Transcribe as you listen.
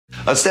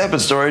At Stamp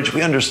and Storage,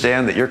 we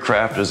understand that your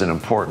craft is an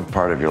important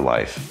part of your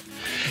life.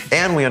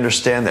 And we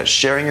understand that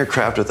sharing your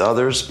craft with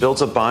others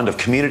builds a bond of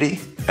community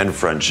and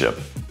friendship.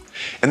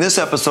 In this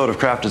episode of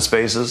Crafted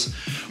Spaces,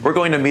 we're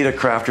going to meet a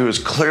crafter who is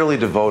clearly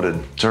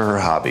devoted to her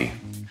hobby.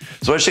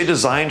 So as she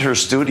designed her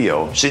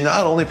studio, she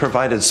not only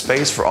provided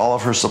space for all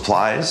of her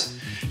supplies,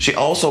 she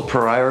also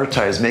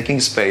prioritized making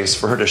space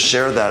for her to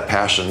share that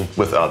passion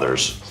with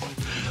others.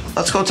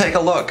 Let's go take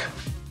a look.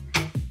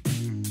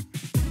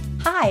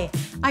 Hi,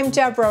 I'm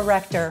Deborah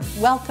Rector.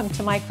 Welcome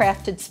to my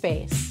crafted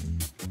space.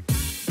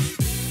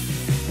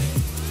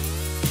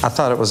 I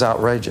thought it was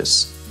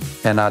outrageous,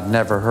 and I'd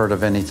never heard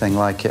of anything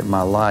like it in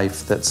my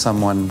life, that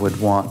someone would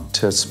want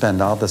to spend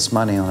all this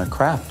money on a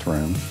craft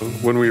room.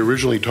 When we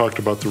originally talked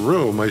about the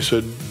room, I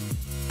said,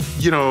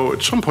 you know,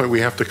 at some point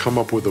we have to come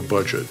up with a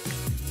budget.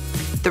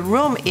 The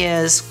room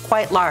is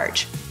quite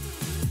large.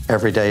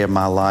 Every day of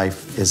my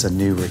life is a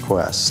new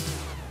request.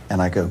 And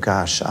I go,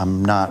 gosh,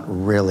 I'm not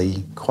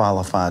really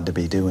qualified to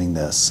be doing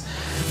this.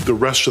 The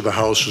rest of the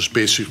house is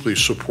basically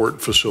support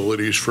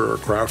facilities for a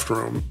craft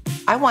room.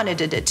 I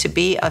wanted it to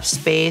be a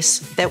space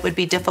that would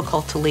be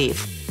difficult to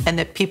leave and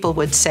that people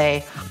would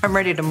say, I'm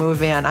ready to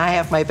move in. I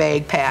have my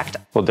bag packed.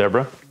 Well,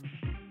 Deborah,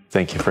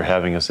 thank you for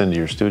having us into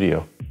your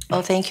studio.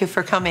 Well, thank you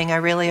for coming. I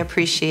really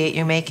appreciate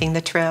you making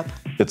the trip.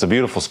 It's a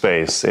beautiful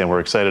space, and we're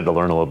excited to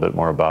learn a little bit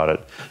more about it.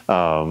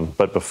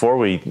 But before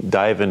we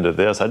dive into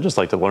this, I'd just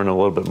like to learn a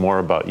little bit more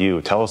about you.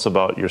 Tell us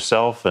about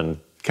yourself and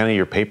kind of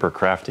your paper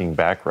crafting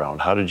background.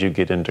 How did you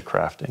get into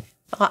crafting?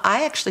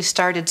 I actually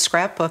started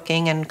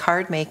scrapbooking and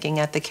card making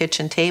at the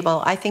kitchen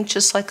table, I think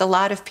just like a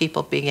lot of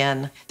people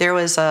begin. There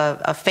was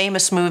a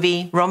famous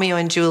movie, Romeo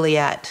and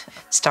Juliet,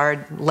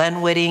 starred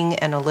Len Whiting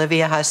and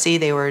Olivia Hussey.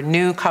 They were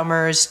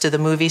newcomers to the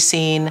movie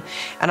scene,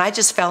 and I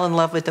just fell in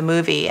love with the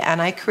movie,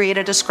 and I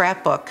created a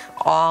scrapbook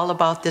all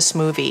about this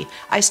movie.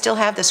 I still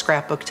have the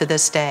scrapbook to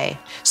this day.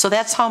 So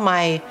that's how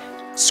my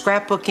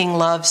scrapbooking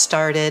love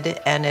started,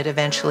 and it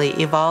eventually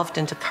evolved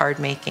into card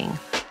making.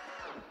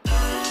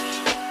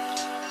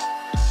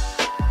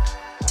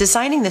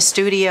 Designing the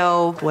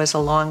studio was a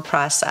long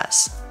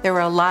process. There were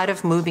a lot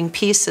of moving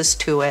pieces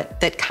to it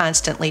that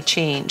constantly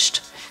changed.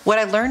 What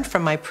I learned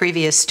from my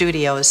previous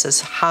studios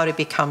is how to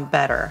become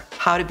better,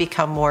 how to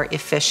become more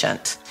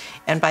efficient.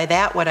 And by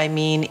that, what I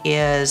mean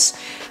is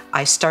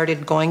I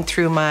started going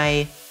through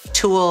my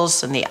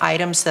tools and the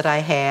items that I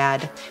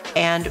had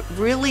and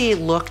really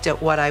looked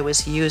at what I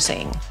was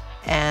using.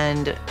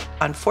 And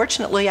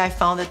unfortunately, I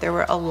found that there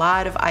were a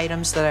lot of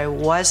items that I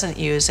wasn't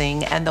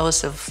using, and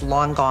those have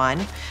long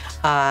gone.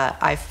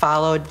 I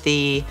followed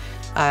the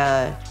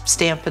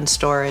Stamp and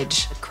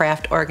Storage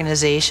Craft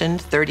Organization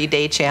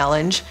 30-day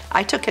challenge.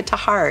 I took it to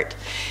heart,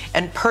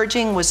 and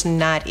purging was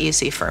not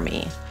easy for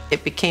me.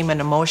 It became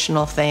an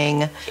emotional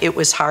thing. It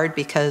was hard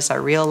because I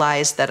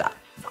realized that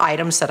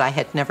items that I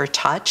had never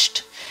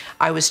touched,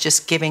 I was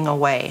just giving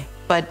away.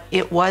 But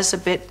it was a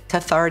bit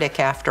cathartic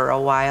after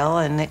a while,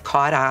 and it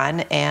caught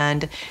on,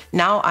 and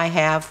now I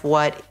have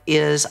what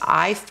is,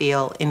 I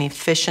feel, an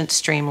efficient,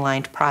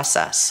 streamlined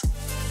process.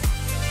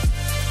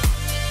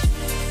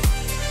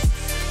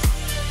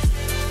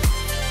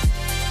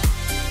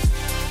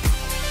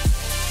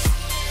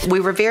 We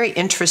were very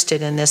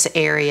interested in this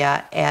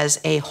area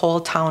as a whole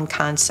town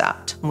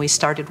concept. We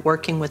started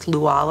working with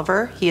Lou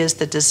Oliver. He is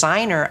the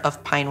designer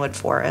of Pinewood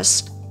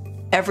Forest.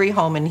 Every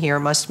home in here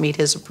must meet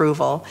his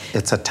approval.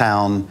 It's a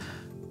town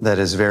that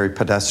is very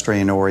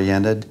pedestrian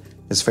oriented.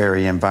 It's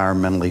very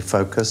environmentally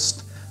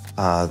focused.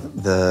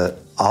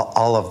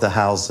 All of the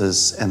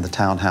houses and the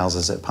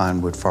townhouses at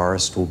Pinewood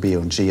Forest will be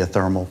on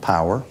geothermal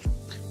power,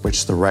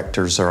 which the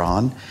Rectors are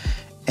on.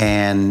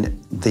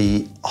 And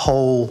the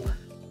whole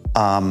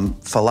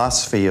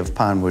philosophy of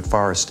Pinewood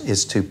Forest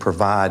is to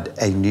provide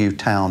a new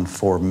town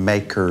for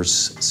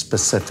makers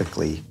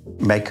specifically,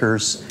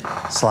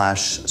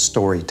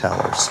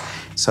 makers/storytellers.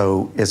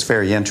 So it's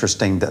very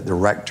interesting that the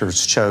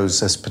Rectors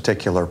chose this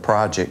particular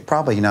project,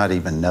 probably not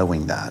even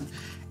knowing that.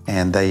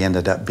 And they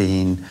ended up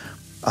being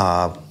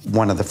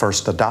one of the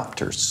first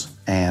adopters.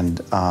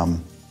 And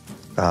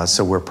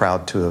so we're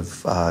proud to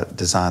have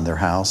designed their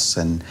house,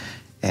 and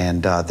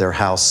their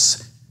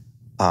house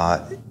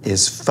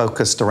is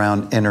focused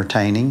around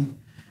entertaining.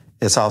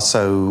 It's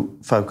also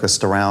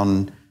focused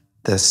around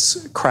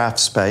this craft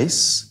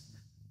space.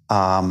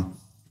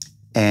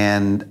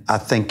 And I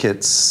think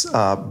it's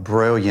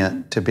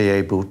brilliant to be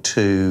able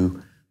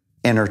to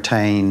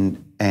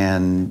entertain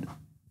and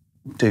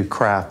do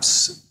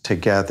crafts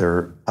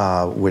together,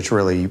 which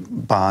really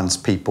bonds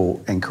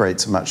people and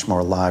creates a much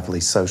more lively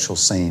social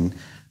scene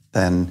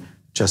than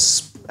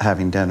just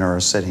having dinner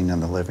or sitting in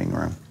the living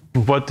room.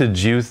 What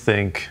did you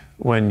think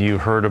when you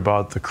heard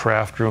about the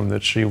craft room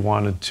that she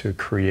wanted to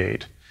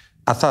create?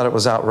 I thought it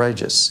was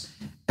outrageous,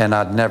 and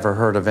I'd never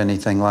heard of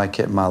anything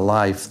like it in my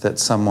life, that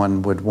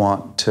someone would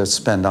want to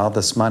spend all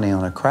this money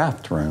on a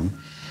craft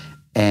room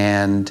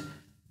and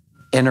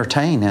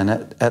entertain in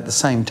it at the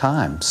same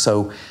time.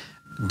 So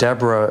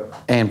Deborah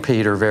and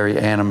Pete are very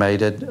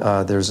animated.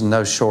 There's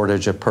no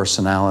shortage of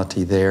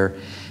personality there.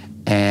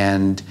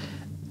 And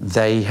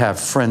they have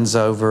friends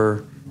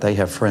over. They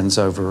have friends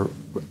over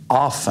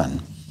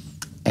often.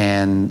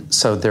 And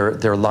so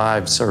their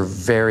lives are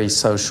very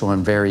social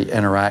and very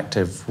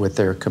interactive with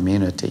their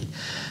community.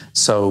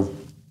 So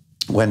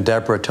when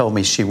Deborah told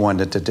me she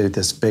wanted to do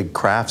this big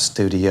craft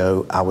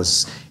studio, it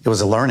was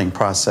a learning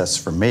process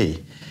for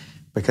me,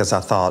 because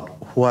I thought,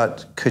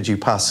 what could you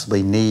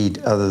possibly need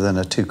other than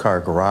a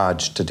 2-car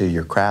garage to do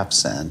your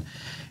crafts in?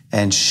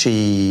 And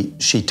she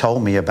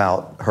told me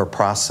about her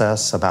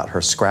process, about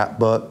her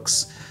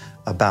scrapbooks,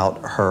 about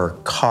her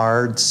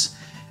cards,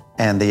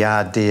 and the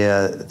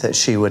idea that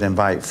she would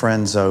invite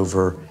friends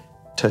over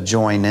to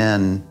join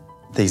in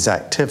these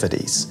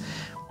activities.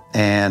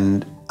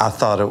 And I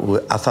thought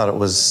it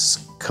was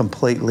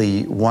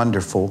completely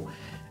wonderful,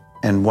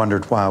 and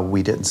wondered why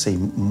we didn't see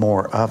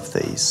more of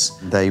these.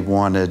 They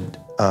wanted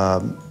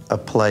a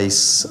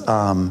place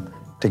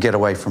to get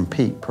away from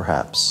Pete,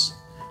 perhaps.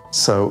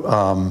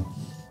 So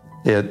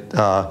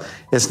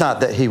it's not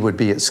that he would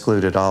be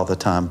excluded all the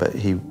time, but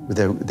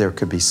there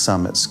could be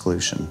some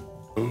exclusion.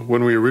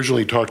 When we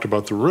originally talked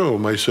about the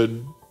room, I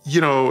said,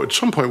 at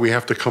some point we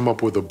have to come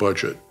up with a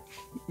budget,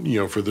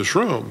 for this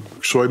room.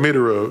 So I made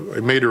her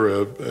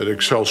an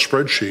Excel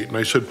spreadsheet, and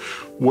I said,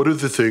 what are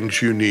the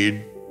things you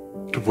need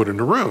to put in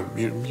a room?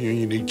 You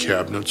need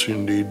cabinets, you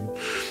need,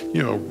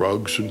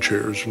 rugs and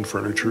chairs and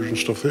furniture and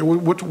stuff there.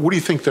 What do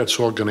you think that's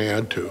all going to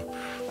add to?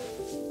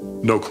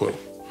 No clue.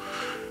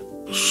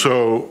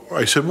 So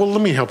I said, well,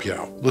 let me help you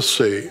out. Let's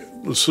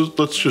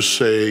just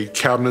say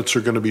cabinets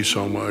are going to be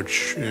so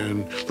much,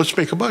 and let's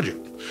make a budget.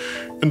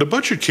 And the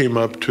budget came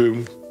up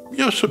to,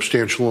 a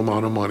substantial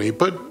amount of money,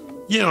 but,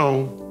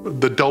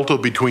 the delta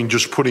between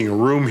just putting a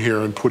room here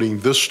and putting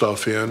this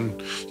stuff in,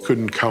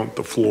 couldn't count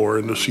the floor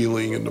and the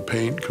ceiling and the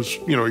paint, because,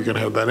 you're going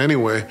to have that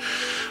anyway.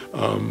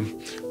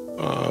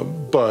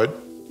 But,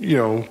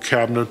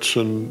 cabinets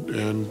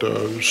and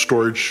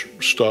storage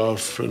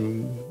stuff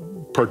and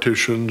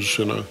partitions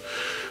and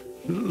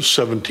a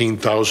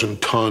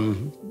 17,000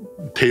 ton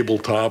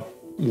tabletop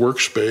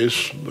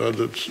workspace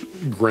that's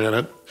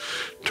granite.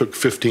 Took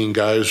 15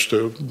 guys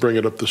to bring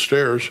it up the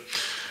stairs.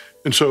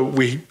 And so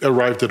we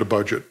arrived at a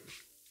budget.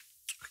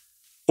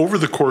 Over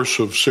the course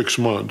of 6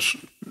 months,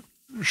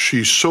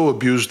 she so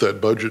abused that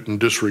budget and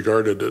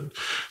disregarded it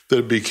that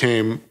it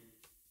became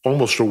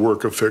almost a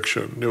work of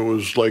fiction. It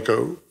was like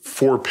a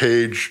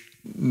 4-page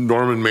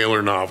Norman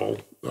Mailer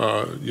novel,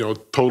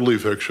 totally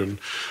fiction.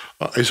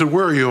 I said,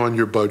 where are you on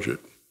your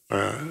budget?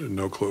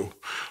 No clue.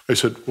 I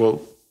said,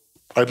 well,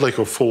 I'd like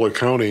a full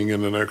accounting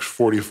in the next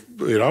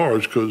 48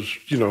 hours because,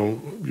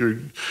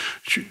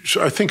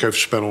 I think I've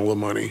spent all the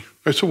money.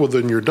 I said, well,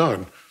 then you're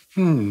done.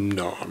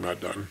 No, I'm not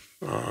done.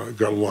 I've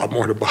got a lot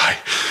more to buy.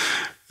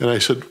 And I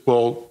said,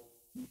 well,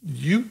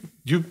 there's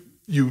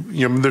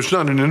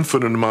not an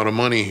infinite amount of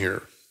money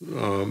here.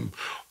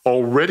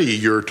 Already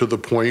you're to the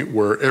point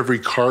where every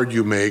card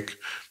you make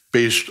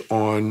based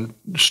on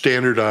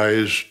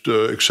standardized,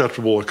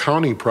 acceptable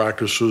accounting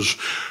practices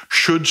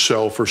should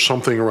sell for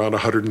something around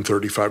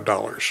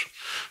 $135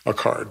 a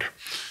card.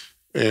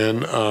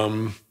 And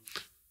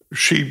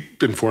she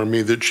informed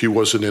me that she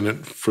wasn't in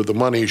it for the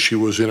money, she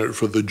was in it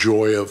for the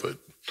joy of it.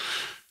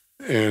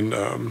 And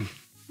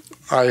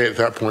I, at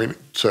that point,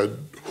 said,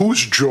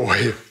 whose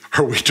joy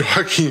are we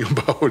talking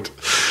about?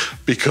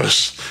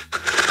 Because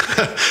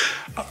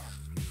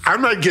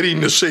I'm not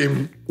getting the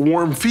same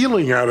warm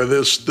feeling out of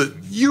this that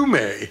you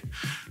may,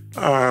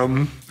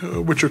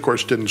 which of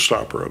course didn't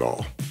stop her at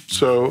all.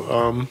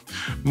 So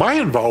my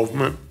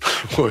involvement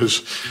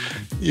was,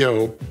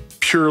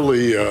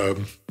 purely a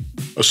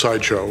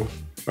sideshow,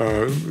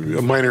 a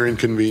minor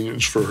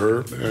inconvenience for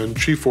her. And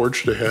she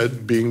forged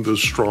ahead, being the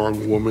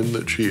strong woman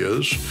that she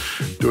is,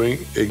 doing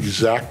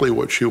exactly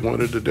what she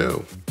wanted to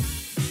do.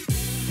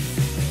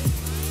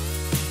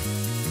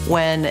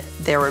 When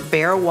there were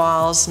bare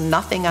walls,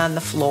 nothing on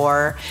the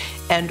floor,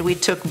 and we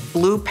took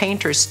blue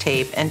painter's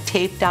tape and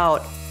taped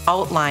out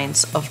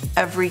outlines of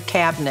every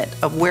cabinet,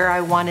 of where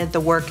I wanted the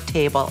work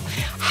table,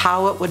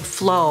 how it would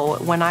flow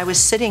when I was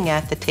sitting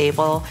at the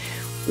table,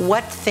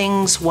 what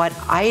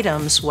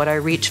items would I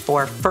reach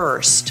for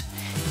first.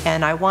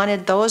 And I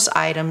wanted those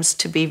items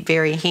to be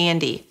very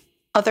handy.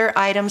 Other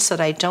items that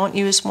I don't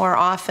use more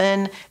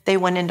often, they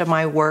went into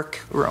my work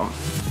room.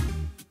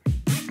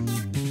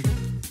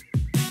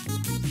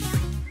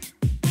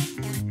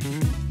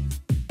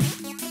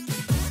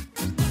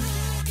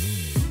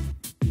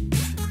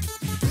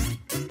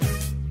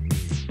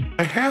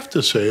 I have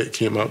to say it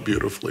came out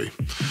beautifully.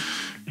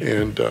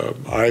 And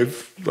I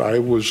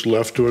was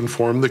left to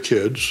inform the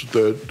kids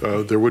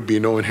that there would be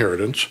no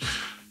inheritance.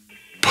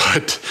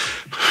 But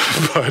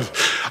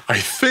I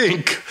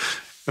think,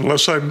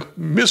 unless I'm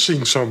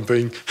missing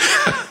something,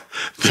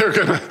 they're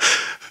gonna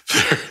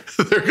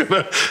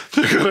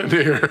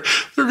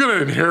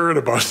inherit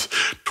about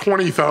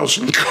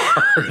 20,000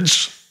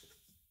 cards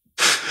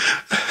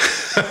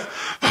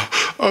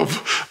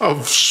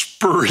of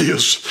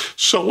spurious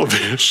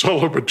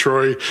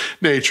celebratory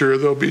nature.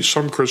 There'll be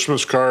some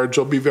Christmas cards,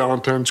 there'll be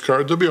Valentine's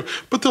cards,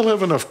 but they'll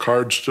have enough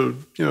cards to,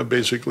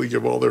 basically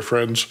give all their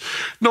friends.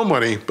 No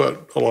money,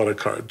 but a lot of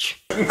cards.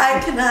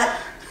 I cannot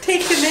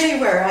take him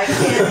anywhere. I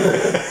can't.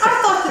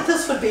 I thought that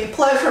this would be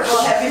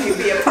pleasurable having you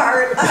be a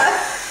part.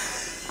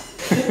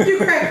 You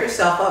crank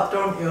yourself up,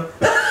 don't you?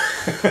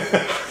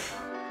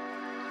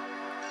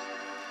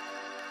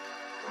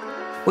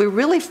 We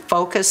really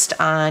focused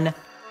on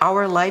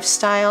our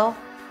lifestyle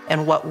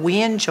and what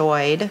we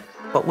enjoyed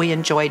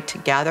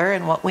together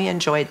and what we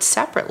enjoyed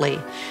separately.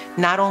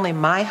 Not only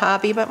my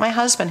hobby, but my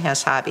husband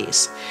has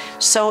hobbies.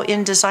 So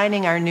in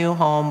designing our new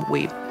home,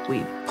 we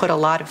put a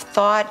lot of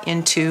thought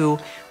into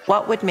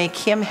what would make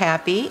him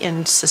happy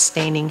in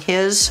sustaining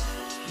his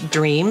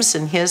dreams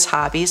and his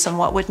hobbies, and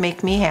what would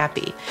make me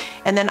happy.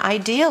 And then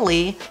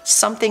ideally,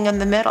 something in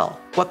the middle.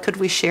 What could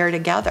we share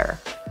together?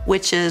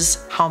 Which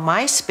is how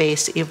my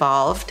space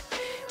evolved,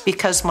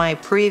 because my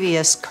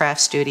previous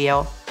craft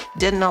studio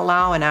didn't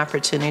allow an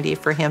opportunity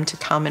for him to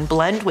come and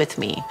blend with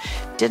me.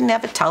 Didn't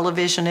have a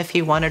television if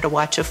he wanted to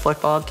watch a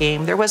football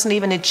game. There wasn't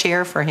even a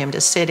chair for him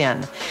to sit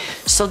in.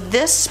 So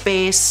this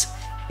space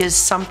is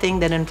something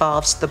that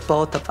involves the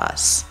both of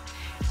us.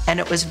 And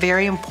it was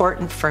very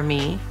important for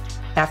me.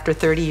 After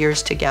 30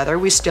 years together,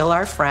 we still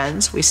are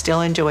friends, we still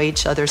enjoy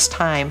each other's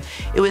time.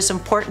 It was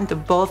important to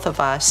both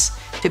of us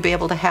to be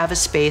able to have a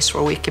space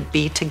where we could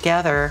be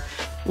together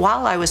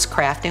while I was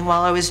crafting,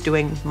 while I was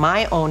doing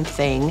my own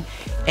thing,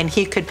 and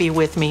he could be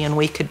with me and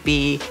we could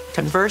be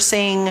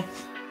conversing,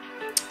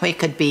 we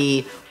could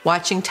be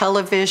watching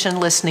television,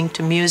 listening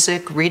to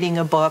music, reading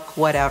a book,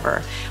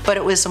 whatever. But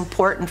it was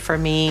important for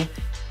me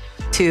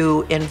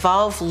to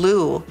involve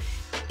Lou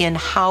in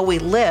how we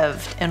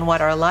lived and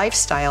what our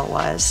lifestyle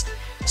was,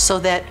 so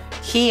that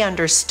he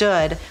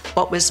understood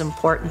what was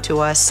important to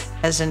us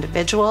as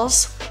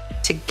individuals,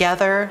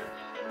 together,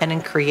 and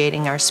in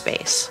creating our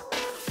space.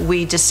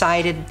 We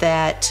decided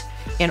that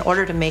in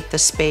order to make the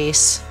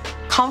space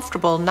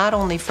comfortable, not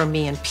only for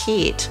me and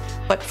Pete,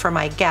 but for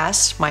my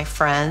guests, my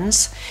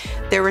friends,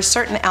 there were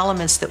certain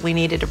elements that we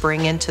needed to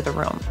bring into the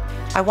room.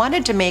 I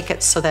wanted to make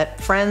it so that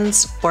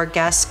friends or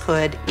guests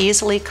could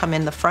easily come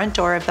in the front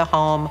door of the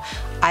home,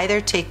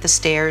 either take the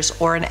stairs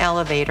or an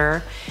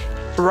elevator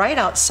right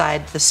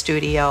outside the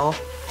studio,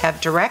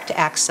 have direct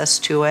access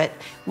to it.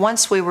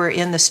 Once we were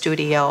in the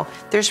studio,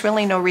 there's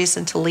really no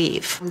reason to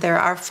leave. There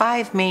are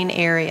 5 main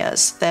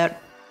areas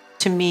that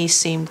to me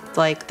seemed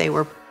like they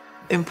were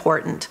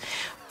important.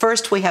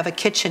 First, we have a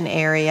kitchen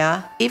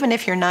area. Even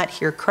if you're not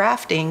here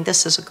crafting,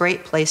 this is a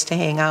great place to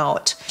hang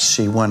out.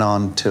 She went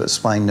on to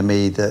explain to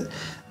me that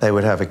they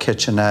would have a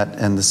kitchenette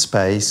in the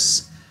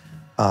space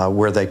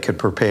where they could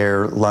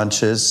prepare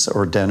lunches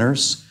or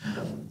dinners,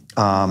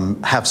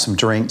 have some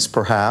drinks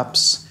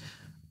perhaps,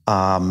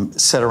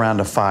 sit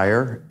around a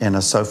fire in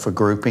a sofa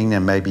grouping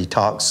and maybe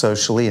talk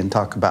socially and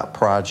talk about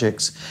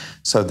projects.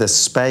 So this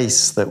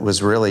space that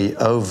was really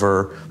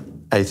over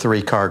a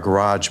 3-car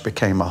garage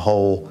became a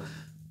whole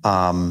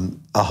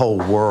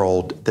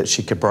world that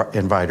she could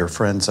invite her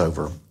friends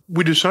over.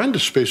 We designed the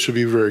space to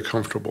be very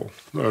comfortable,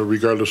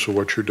 regardless of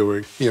what you're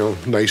doing.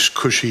 Nice,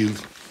 cushy,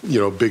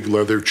 big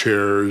leather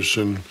chairs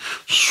and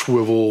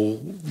swivel,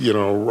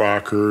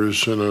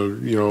 rockers and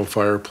a,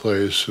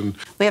 fireplace. And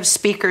we have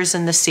speakers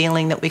in the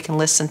ceiling that we can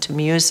listen to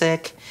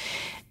music.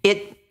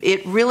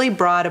 It really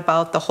brought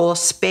about the whole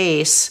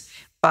space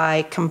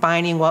by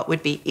combining what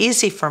would be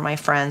easy for my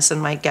friends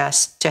and my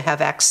guests to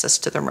have access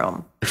to the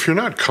room. If you're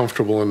not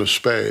comfortable in a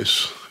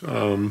space,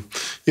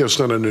 it's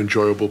not an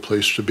enjoyable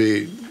place to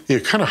be.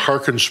 It kind of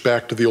harkens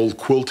back to the old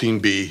quilting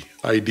bee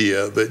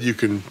idea that you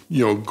can,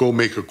 go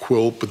make a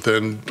quilt, but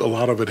then a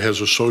lot of it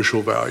has a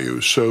social value.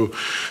 So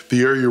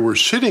the area we're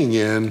sitting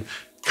in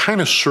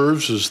kind of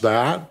serves as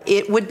that.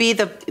 It would be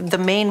the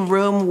main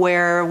room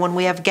where when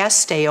we have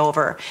guests stay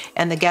over,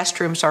 and the guest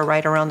rooms are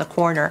right around the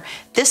corner,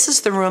 this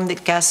is the room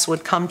that guests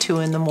would come to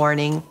in the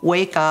morning,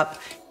 wake up,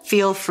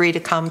 feel free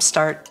to come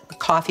start a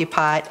coffee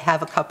pot,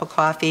 have a cup of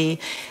coffee,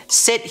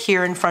 sit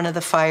here in front of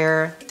the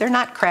fire. They're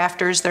not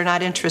crafters, they're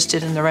not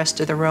interested in the rest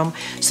of the room.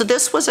 So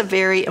this was a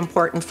very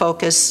important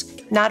focus,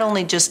 not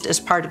only just as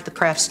part of the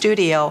craft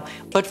studio,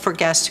 but for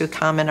guests who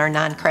come and are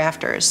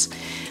non-crafters.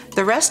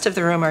 The rest of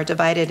the room are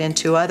divided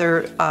into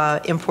other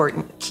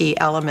important key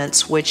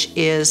elements, which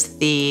is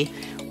the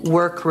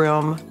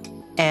workroom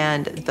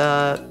and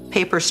the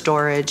paper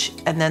storage,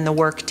 and then the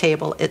work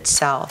table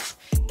itself.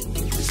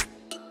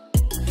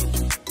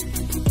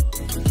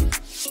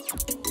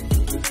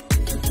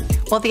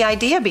 Well, the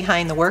idea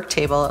behind the work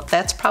table,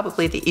 that's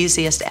probably the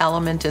easiest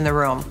element in the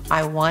room.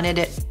 I wanted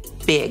it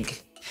big.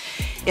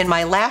 In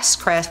my last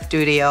craft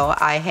studio,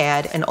 I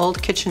had an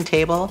old kitchen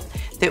table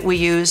that we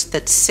used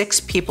that 6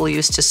 people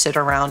used to sit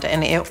around,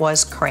 and it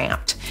was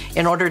cramped.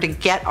 In order to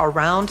get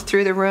around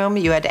through the room,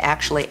 you had to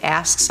actually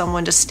ask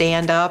someone to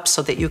stand up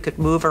so that you could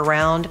move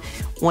around.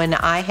 When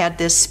I had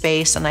this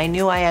space, and I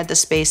knew I had the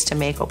space to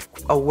make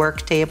a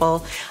work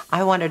table,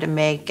 I wanted to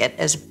make it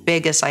as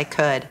big as I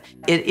could.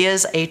 It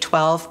is a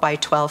 12 by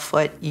 12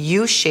 foot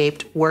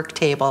U-shaped work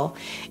table,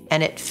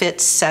 and it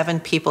fits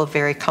 7 people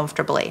very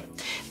comfortably.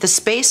 The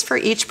space for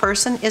each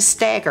person is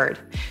staggered.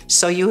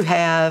 So you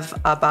have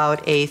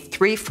about a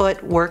 3-foot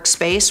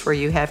workspace where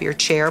you have your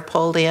chair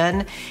pulled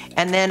in,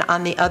 and then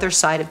on the other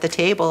side of the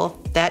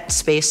table, that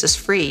space is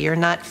free. You're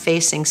not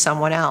facing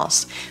someone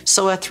else.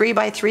 So a 3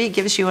 by 3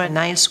 gives you a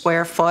 9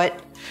 square foot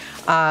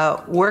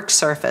work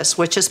surface,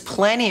 which is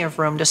plenty of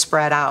room to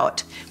spread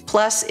out.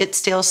 Plus, it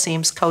still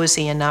seems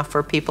cozy enough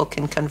where people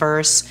can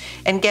converse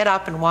and get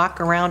up and walk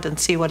around and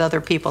see what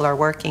other people are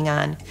working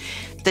on.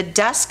 The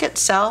desk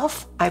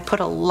itself, I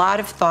put a lot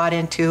of thought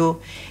into,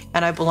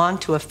 and I belong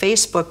to a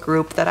Facebook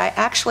group that I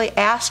actually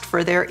asked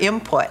for their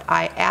input.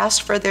 I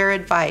asked for their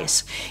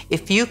advice.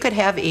 If you could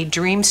have a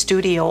dream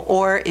studio,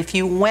 or if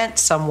you went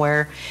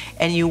somewhere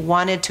and you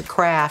wanted to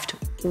craft,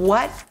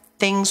 what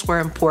things were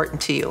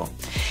important to you?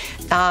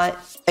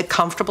 A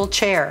comfortable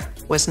chair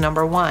was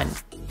number one.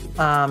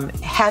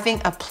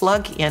 Having a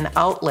plug-in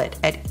outlet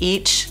at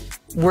each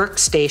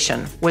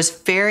workstation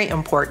was very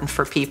important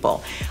for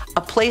people.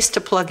 A place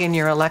to plug in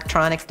your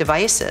electronic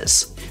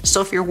devices.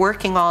 So if you're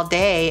working all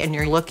day and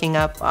you're looking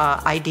up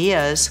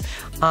ideas,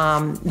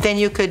 then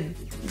you could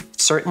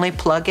certainly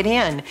plug it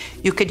in.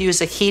 You could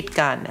use a heat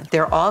gun.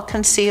 They're all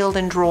concealed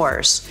in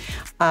drawers.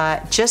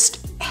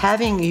 Just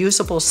having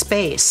usable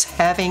space,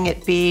 having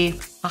it be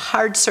a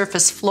hard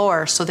surface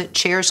floor so that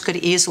chairs could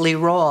easily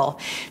roll.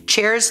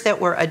 Chairs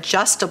that were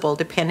adjustable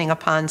depending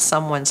upon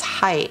someone's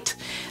height.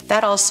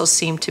 That also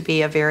seemed to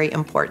be a very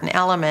important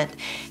element.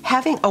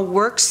 Having a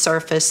work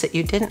surface that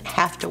you didn't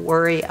have to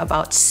worry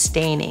about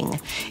staining.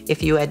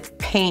 If you had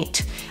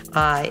paint,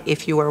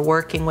 if you were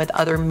working with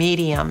other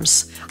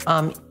mediums,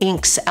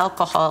 inks,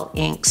 alcohol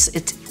inks,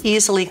 it's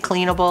easily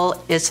cleanable.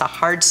 It's a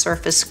hard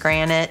surface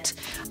granite.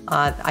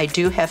 I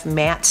do have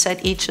mats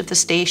at each of the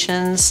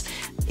stations.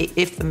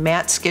 If the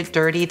mats get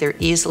dirty, they're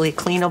easily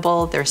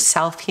cleanable. They're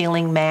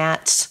self-healing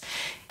mats.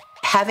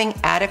 Having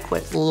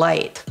adequate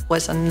light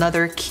was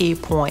another key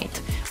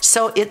point.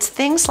 So it's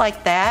things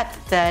like that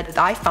that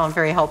I found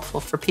very helpful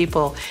for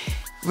people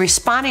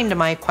responding to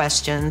my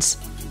questions,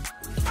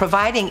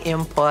 providing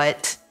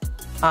input,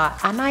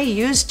 and I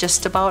used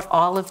just about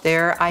all of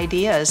their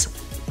ideas.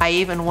 I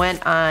even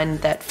went on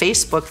that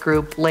Facebook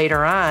group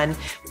later on,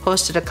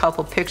 posted a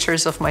couple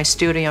pictures of my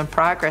studio in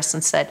progress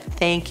and said,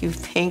 thank you,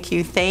 thank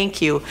you, thank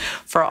you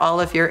for all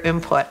of your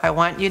input. I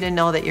want you to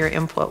know that your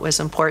input was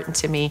important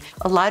to me.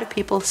 A lot of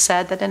people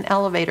said that an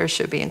elevator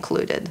should be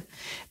included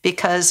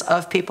because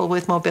of people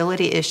with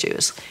mobility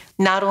issues,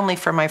 not only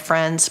for my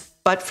friends,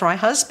 but for my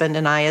husband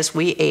and I as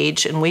we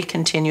age and we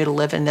continue to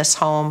live in this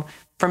home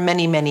for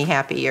many, many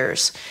happy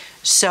years.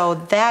 So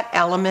that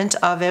element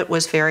of it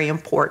was very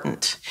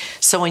important.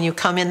 So when you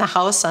come in the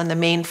house on the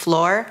main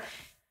floor,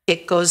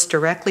 it goes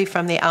directly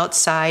from the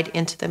outside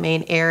into the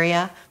main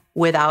area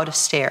without a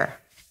stair.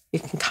 You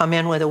can come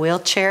in with a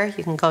wheelchair.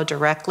 You can go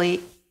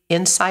directly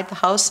inside the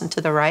house and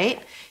to the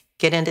right,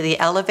 get into the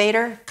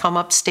elevator, come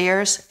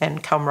upstairs,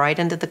 and come right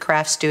into the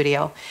craft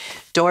studio.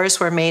 Doors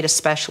were made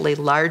especially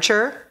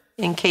larger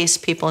in case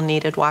people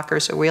needed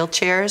walkers or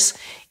wheelchairs.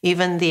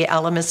 Even the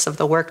elements of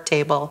the work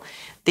table,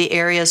 the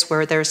areas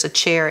where there's a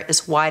chair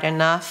is wide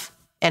enough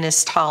and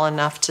is tall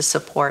enough to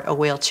support a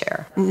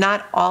wheelchair.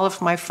 Not all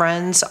of my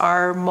friends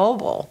are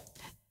mobile.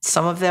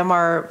 Some of them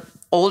are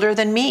older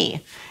than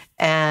me,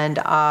 and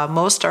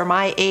most are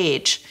my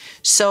age.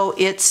 So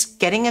it's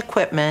getting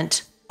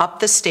equipment up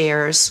the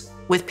stairs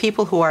with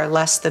people who are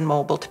less than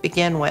mobile to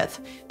begin with.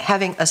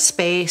 Having a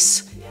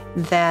space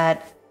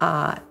that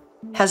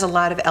has a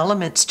lot of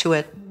elements to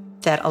it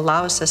that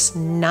allows us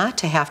not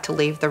to have to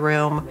leave the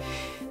room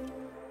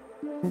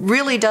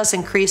really does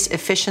increase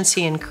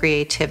efficiency and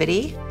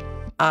creativity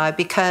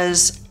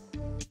because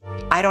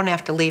I don't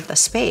have to leave the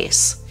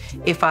space.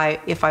 If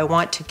I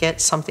want to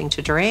get something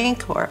to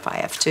drink, or if I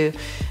have to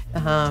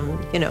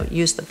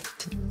use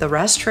the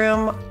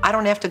restroom, I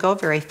don't have to go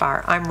very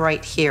far. I'm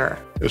right here.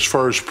 As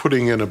far as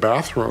putting in a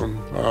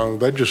bathroom,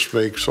 that just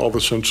makes all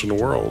the sense in the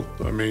world.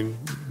 I mean,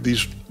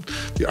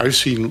 I've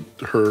seen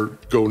her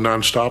go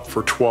nonstop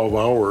for 12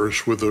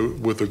 hours with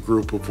a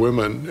group of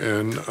women,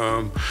 and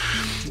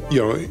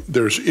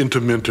there's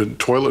intermittent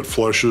toilet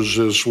flushes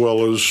as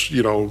well as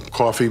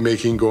coffee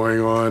making going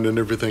on and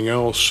everything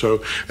else.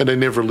 So, and they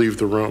never leave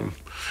the room.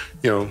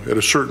 At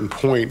a certain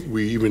point,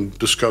 we even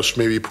discussed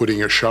maybe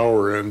putting a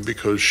shower in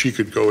because she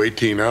could go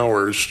 18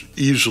 hours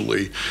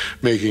easily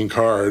making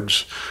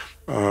cards.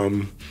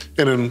 And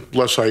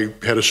unless I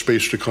had a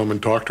space to come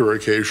and talk to her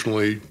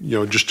occasionally,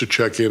 just to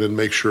check in and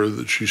make sure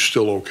that she's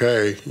still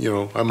okay,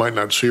 I might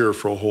not see her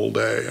for a whole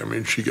day. I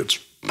mean, she gets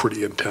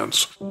pretty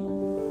intense.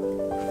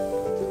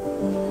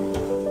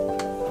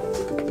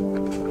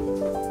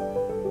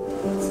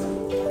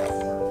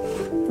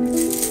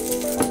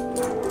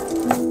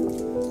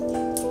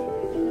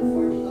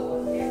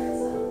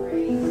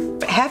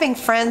 Having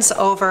friends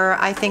over,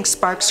 I think,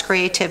 sparks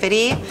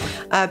creativity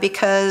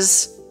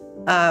because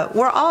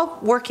we're all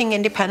working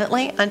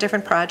independently on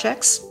different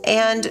projects.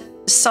 And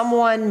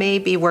someone may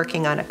be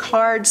working on a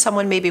card,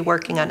 someone may be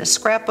working on a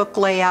scrapbook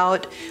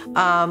layout.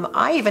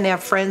 I even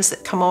have friends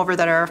that come over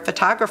that are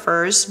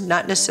photographers,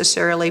 not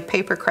necessarily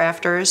paper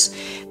crafters,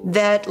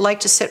 that like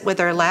to sit with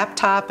their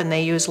laptop and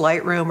they use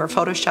Lightroom or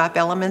Photoshop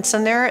Elements,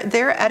 and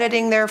they're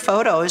editing their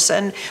photos.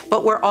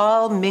 But we're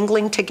all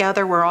mingling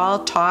together, we're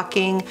all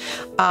talking.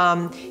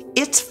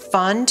 It's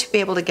fun to be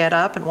able to get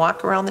up and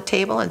walk around the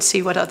table and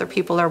see what other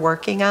people are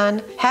working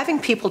on.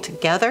 Having people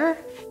together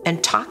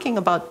and talking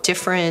about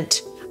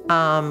different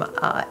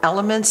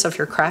elements of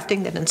your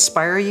crafting that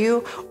inspire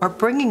you, or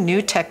bringing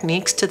new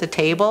techniques to the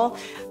table.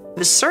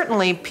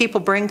 Certainly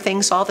people bring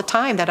things all the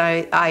time that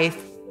I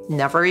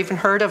never even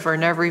heard of or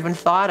never even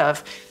thought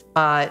of.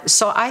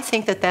 So I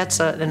think that that's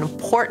an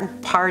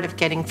important part of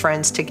getting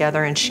friends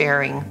together and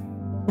sharing.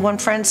 When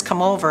friends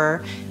come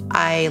over,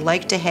 I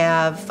like to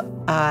have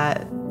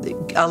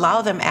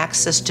allow them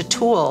access to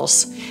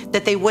tools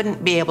that they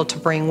wouldn't be able to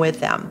bring with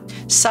them,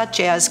 such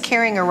as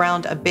carrying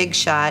around a Big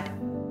Shot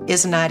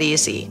is not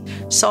easy.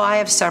 So I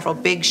have several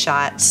Big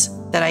Shots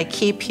that I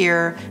keep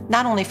here,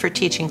 not only for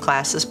teaching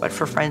classes, but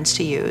for friends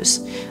to use.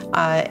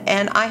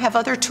 And I have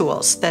other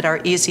tools that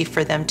are easy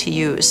for them to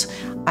use.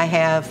 I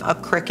have a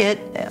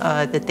Cricut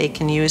that they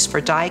can use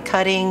for die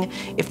cutting.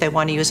 If they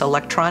want to use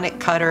electronic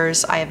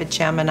cutters, I have a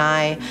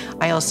Gemini.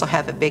 I also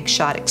have a Big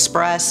Shot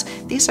Express.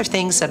 These are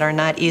things that are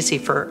not easy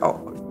for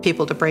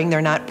people to bring.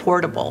 They're not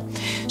portable.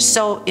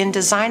 So in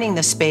designing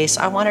the space,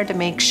 I wanted to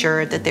make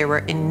sure that there were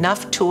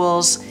enough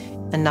tools,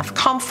 enough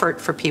comfort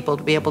for people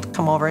to be able to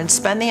come over and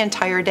spend the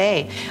entire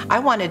day. I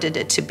wanted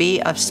it to be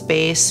a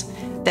space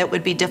that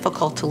would be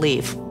difficult to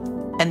leave,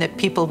 and that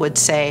people would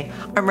say,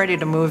 I'm ready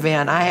to move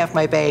in. I have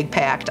my bag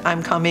packed.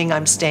 I'm coming,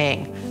 I'm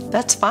staying.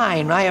 That's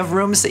fine. I have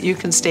rooms that you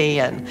can stay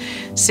in.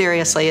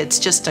 Seriously, it's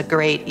just a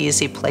great,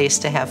 easy place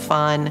to have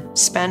fun,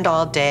 spend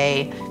all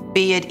day,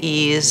 be at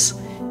ease,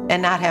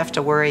 and not have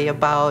to worry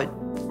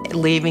about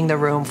leaving the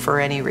room for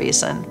any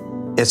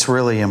reason. It's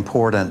really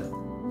important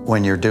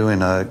when you're doing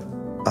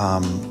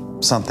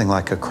something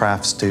like a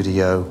craft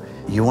studio.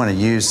 You want to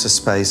use the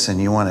space and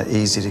you want it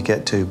easy to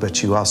get to,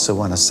 but you also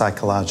want to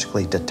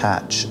psychologically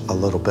detach a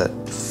little bit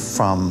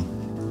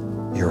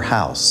from your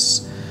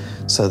house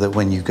so that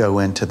when you go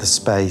into the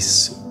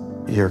space,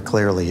 you're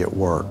clearly at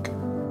work.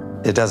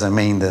 It doesn't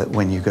mean that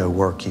when you go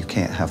work, you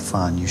can't have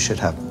fun. You should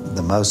have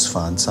the most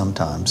fun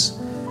sometimes,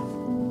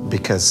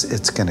 because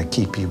it's going to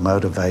keep you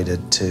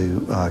motivated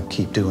to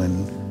keep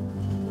doing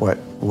what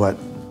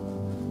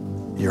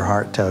your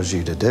heart tells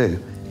you to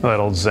do. That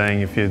old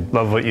saying, if you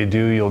love what you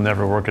do, you'll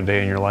never work a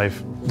day in your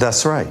life.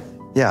 That's right.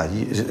 Yeah,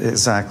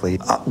 exactly.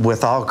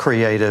 With all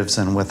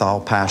creatives and with all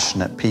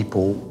passionate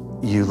people,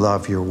 you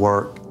love your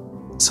work,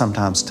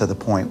 sometimes to the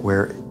point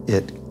where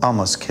it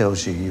almost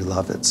kills you. You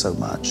love it so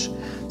much.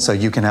 So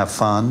you can have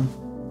fun.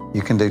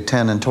 You can do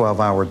 10 and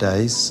 12-hour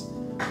days,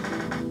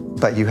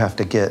 but you have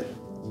to get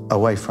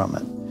away from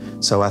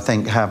it. So I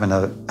think having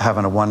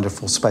a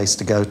wonderful space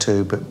to go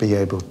to, but be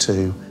able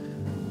to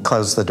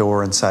close the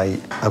door and say,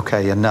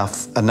 okay,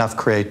 enough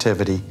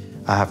creativity,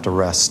 I have to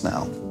rest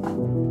now.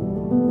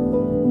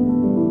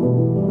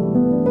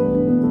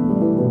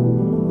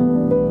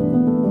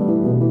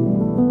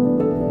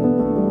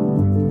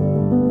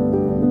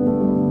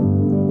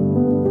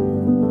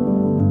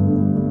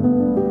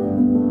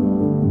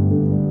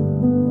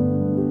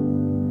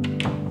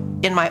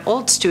 In my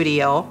old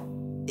studio,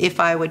 if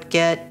I would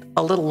get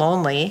a little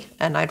lonely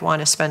and I'd want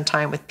to spend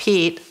time with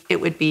Pete,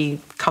 it would be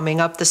coming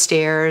up the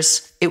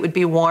stairs. It would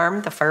be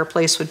warm. The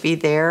fireplace would be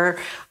there.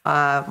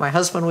 My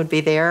husband would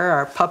be there.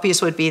 Our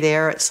puppies would be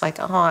there. It's like,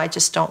 oh, I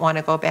just don't want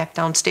to go back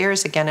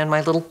downstairs again in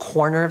my little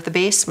corner of the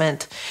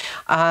basement.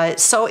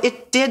 So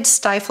it did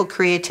stifle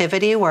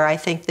creativity, where I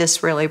think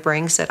this really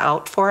brings it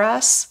out for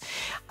us.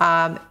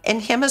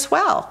 And him as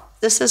well.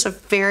 This is a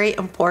very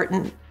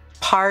important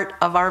part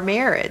of our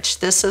marriage.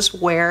 This is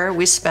where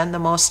we spend the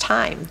most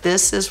time.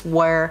 This is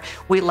where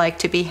we like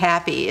to be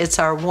happy. It's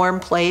our warm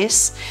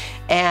place,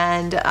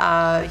 and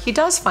he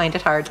does find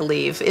it hard to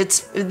leave.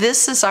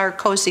 This is our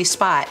cozy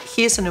spot.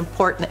 He's an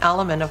important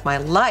element of my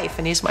life,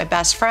 and he's my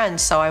best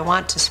friend, so I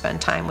want to spend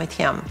time with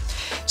him.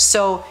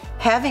 So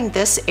having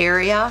this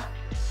area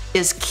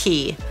is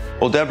key.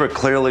 Well, Deborah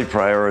clearly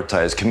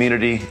prioritized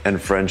community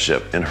and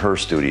friendship in her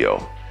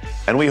studio.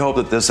 And we hope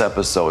that this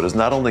episode has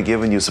not only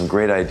given you some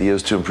great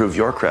ideas to improve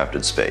your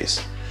crafted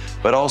space,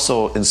 but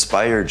also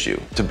inspired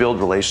you to build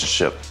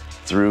relationship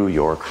through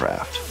your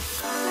craft.